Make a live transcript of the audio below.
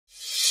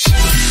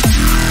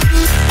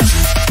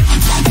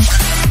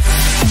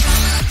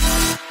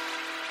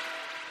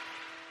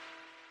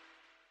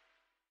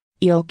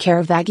Il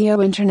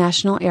Caravaggio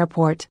International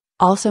Airport,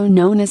 also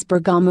known as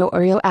Bergamo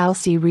Orio al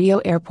Serio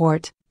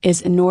Airport,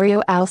 is in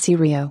Orio al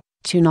Serio,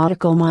 2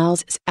 nautical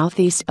miles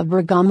southeast of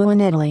Bergamo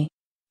in Italy.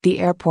 The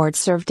airport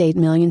served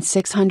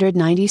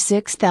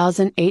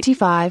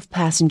 8,696,085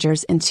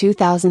 passengers in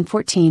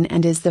 2014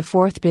 and is the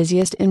fourth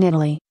busiest in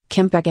Italy.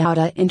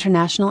 Kempegowda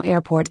International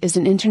Airport is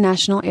an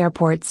international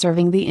airport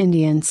serving the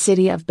Indian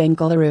city of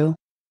Bengaluru.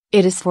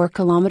 It is 4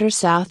 kilometers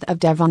south of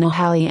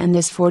Devanahalli and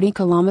is 40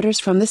 kilometers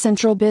from the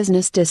central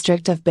business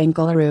district of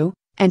Bengaluru,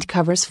 and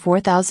covers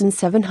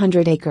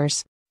 4,700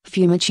 acres.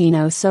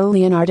 Fiumicino Sole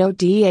Leonardo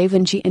da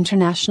Vinci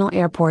International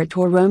Airport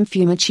or Rome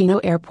Fiumicino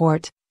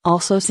Airport,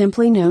 also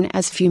simply known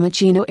as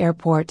Fiumicino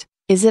Airport,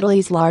 is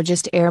Italy's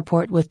largest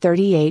airport with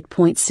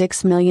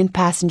 38.6 million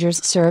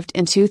passengers served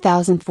in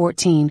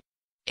 2014.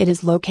 It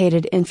is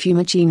located in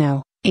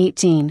Fiumicino.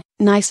 18.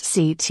 Nice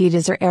Cité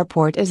d'Azur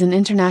Airport is an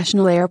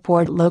international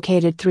airport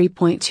located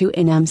 3.2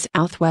 km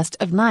southwest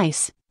of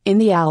Nice, in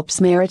the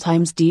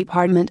Alpes-Maritimes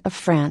department of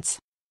France.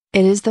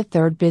 It is the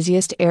third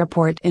busiest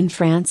airport in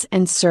France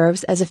and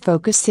serves as a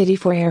focus city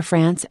for Air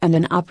France and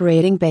an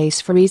operating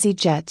base for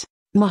EasyJet.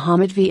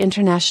 Mohammed V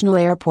International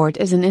Airport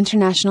is an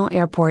international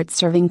airport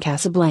serving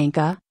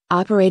Casablanca,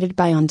 operated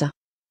by Onda.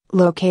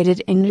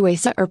 Located in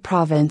Nouadhibou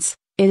province,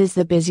 it is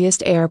the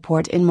busiest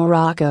airport in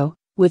Morocco,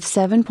 with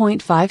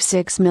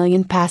 7.56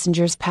 million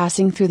passengers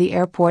passing through the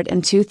airport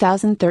in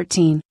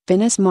 2013.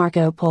 Venice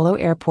Marco Polo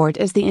Airport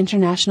is the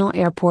international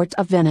airport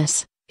of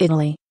Venice,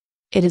 Italy.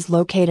 It is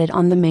located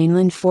on the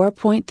mainland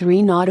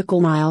 4.3 nautical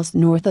miles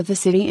north of the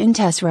city in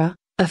Tessera,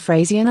 a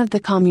fraction of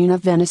the commune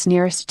of Venice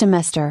nearest to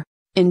Mestre.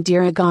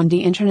 Indira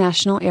Gandhi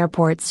International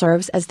Airport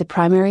serves as the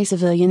primary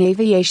civilian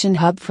aviation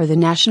hub for the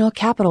National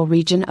Capital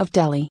Region of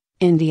Delhi,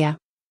 India.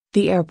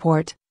 The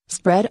airport,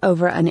 spread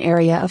over an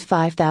area of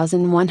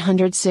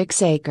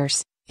 5,106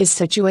 acres, is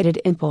situated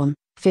in Pune,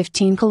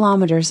 15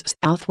 kilometers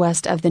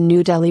southwest of the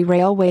New Delhi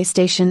railway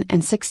station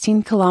and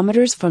 16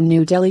 kilometers from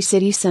New Delhi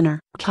city centre.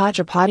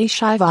 Chhatrapati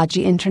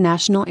Shivaji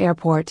International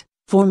Airport,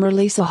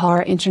 formerly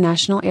Sahara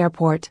International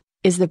Airport,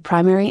 is the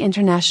primary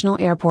international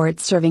airport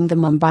serving the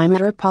Mumbai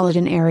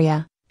metropolitan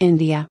area,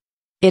 India.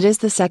 It is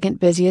the second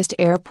busiest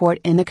airport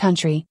in the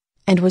country,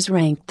 and was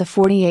ranked the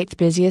 48th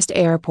busiest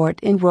airport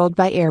in world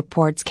by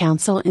Airports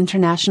Council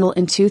International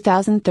in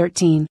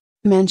 2013.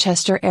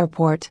 Manchester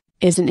Airport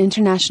is an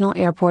international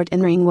airport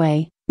in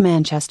Ringway,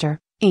 Manchester,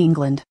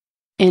 England.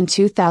 In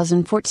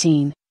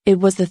 2014, it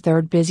was the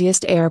third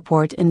busiest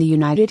airport in the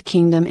United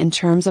Kingdom in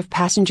terms of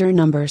passenger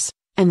numbers,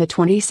 and the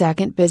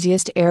 22nd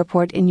busiest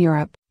airport in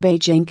Europe.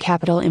 Beijing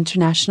Capital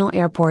International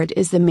Airport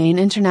is the main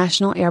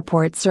international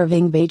airport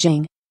serving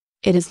Beijing.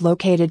 It is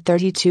located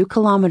 32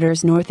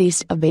 kilometers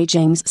northeast of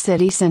Beijing's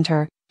city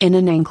center, in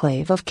an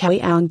enclave of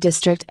Kaohsiung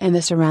district and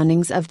the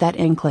surroundings of that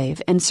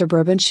enclave and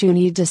suburban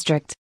Shunyi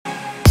district.